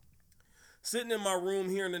sitting in my room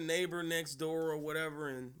hearing the neighbor next door or whatever,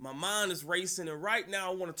 and my mind is racing. And right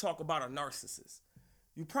now I want to talk about a narcissist.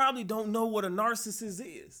 You probably don't know what a narcissist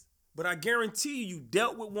is, but I guarantee you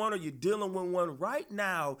dealt with one or you're dealing with one right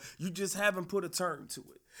now. You just haven't put a term to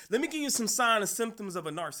it. Let me give you some signs and symptoms of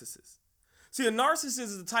a narcissist. See, a narcissist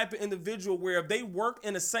is the type of individual where if they work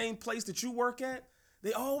in the same place that you work at,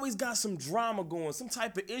 they always got some drama going, some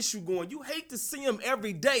type of issue going. You hate to see them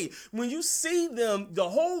every day. When you see them, the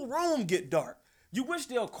whole room get dark. You wish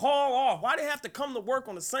they'll call off. Why they have to come to work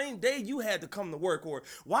on the same day you had to come to work? Or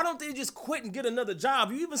why don't they just quit and get another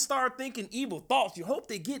job? You even start thinking evil thoughts. You hope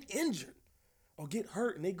they get injured or get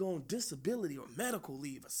hurt and they go on disability or medical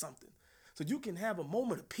leave or something so you can have a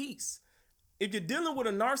moment of peace. If you're dealing with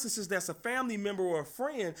a narcissist that's a family member or a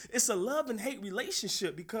friend, it's a love and hate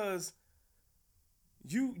relationship because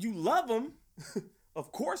you love them,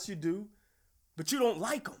 of course you do, but you don't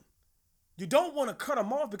like them. You don't want to cut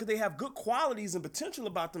them off because they have good qualities and potential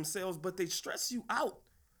about themselves, but they stress you out.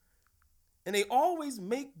 And they always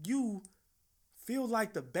make you feel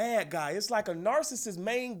like the bad guy. It's like a narcissist's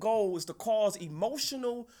main goal is to cause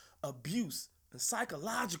emotional abuse and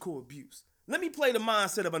psychological abuse. Let me play the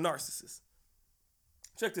mindset of a narcissist.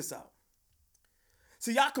 Check this out.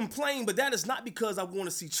 See, y'all complain, but that is not because I want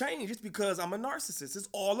to see change. It's because I'm a narcissist. It's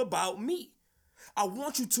all about me. I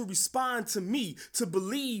want you to respond to me, to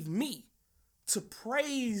believe me, to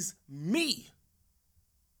praise me.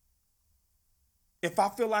 If I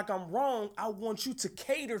feel like I'm wrong, I want you to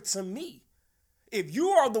cater to me. If you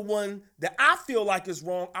are the one that I feel like is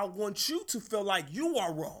wrong, I want you to feel like you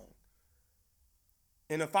are wrong.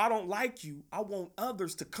 And if I don't like you, I want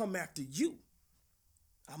others to come after you.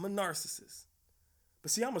 I'm a narcissist. But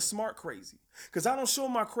see, I'm a smart crazy because I don't show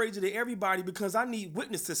my crazy to everybody because I need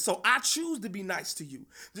witnesses. So I choose to be nice to you.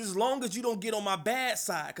 Just as long as you don't get on my bad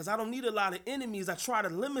side because I don't need a lot of enemies. I try to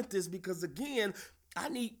limit this because, again, I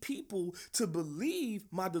need people to believe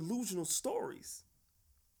my delusional stories.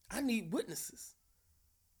 I need witnesses.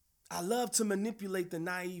 I love to manipulate the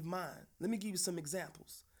naive mind. Let me give you some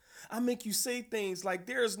examples. I make you say things like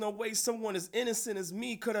there is no way someone as innocent as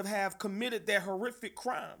me could have committed that horrific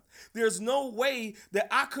crime. There's no way that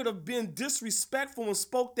I could have been disrespectful and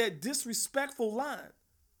spoke that disrespectful line.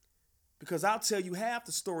 Because I'll tell you half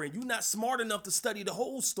the story and you're not smart enough to study the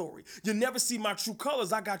whole story. You'll never see my true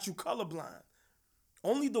colors. I got you colorblind.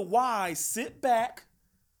 Only the wise sit back,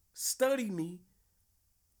 study me,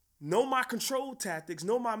 know my control tactics,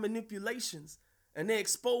 know my manipulations, and they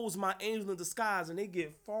expose my angel in disguise and they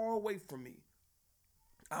get far away from me.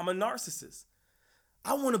 I'm a narcissist.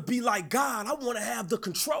 I want to be like God. I want to have the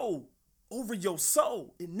control over your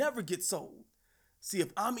soul. It never gets old. See,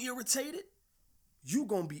 if I'm irritated, you're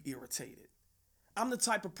going to be irritated. I'm the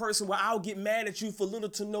type of person where I'll get mad at you for little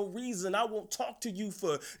to no reason. I won't talk to you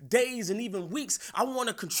for days and even weeks. I want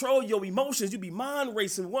to control your emotions. You be mind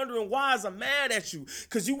racing, wondering why I'm mad at you.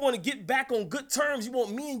 Because you want to get back on good terms. You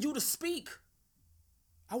want me and you to speak.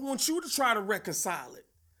 I want you to try to reconcile it.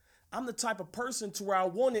 I'm the type of person to where I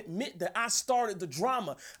won't admit that I started the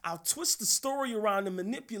drama. I'll twist the story around and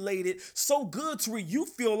manipulate it so good to where you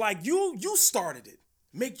feel like you started it.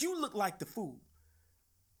 Make you look like the fool.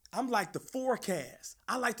 I'm like the forecast.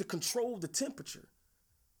 I like to control the temperature.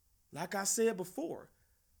 Like I said before,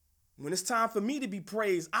 when it's time for me to be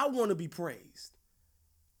praised, I want to be praised.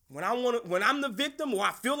 When I'm the victim or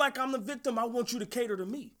I feel like I'm the victim, I want you to cater to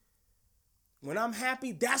me. When I'm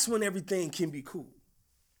happy, that's when everything can be cool.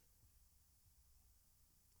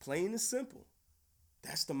 Plain and simple.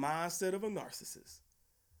 That's the mindset of a narcissist.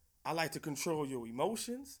 I like to control your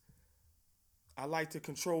emotions. I like to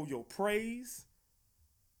control your praise.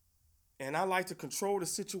 And I like to control the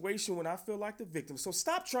situation when I feel like the victim. So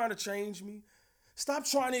stop trying to change me. Stop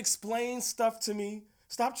trying to explain stuff to me.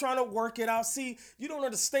 Stop trying to work it out. See, you don't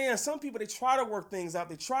understand. Some people, they try to work things out.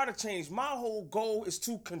 They try to change. My whole goal is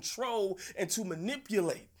to control and to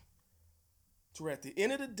manipulate. To where at the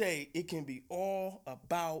end of the day, it can be all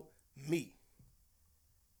about me.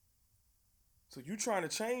 So you trying to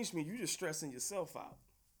change me, you just stressing yourself out.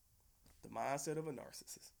 The mindset of a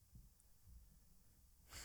narcissist.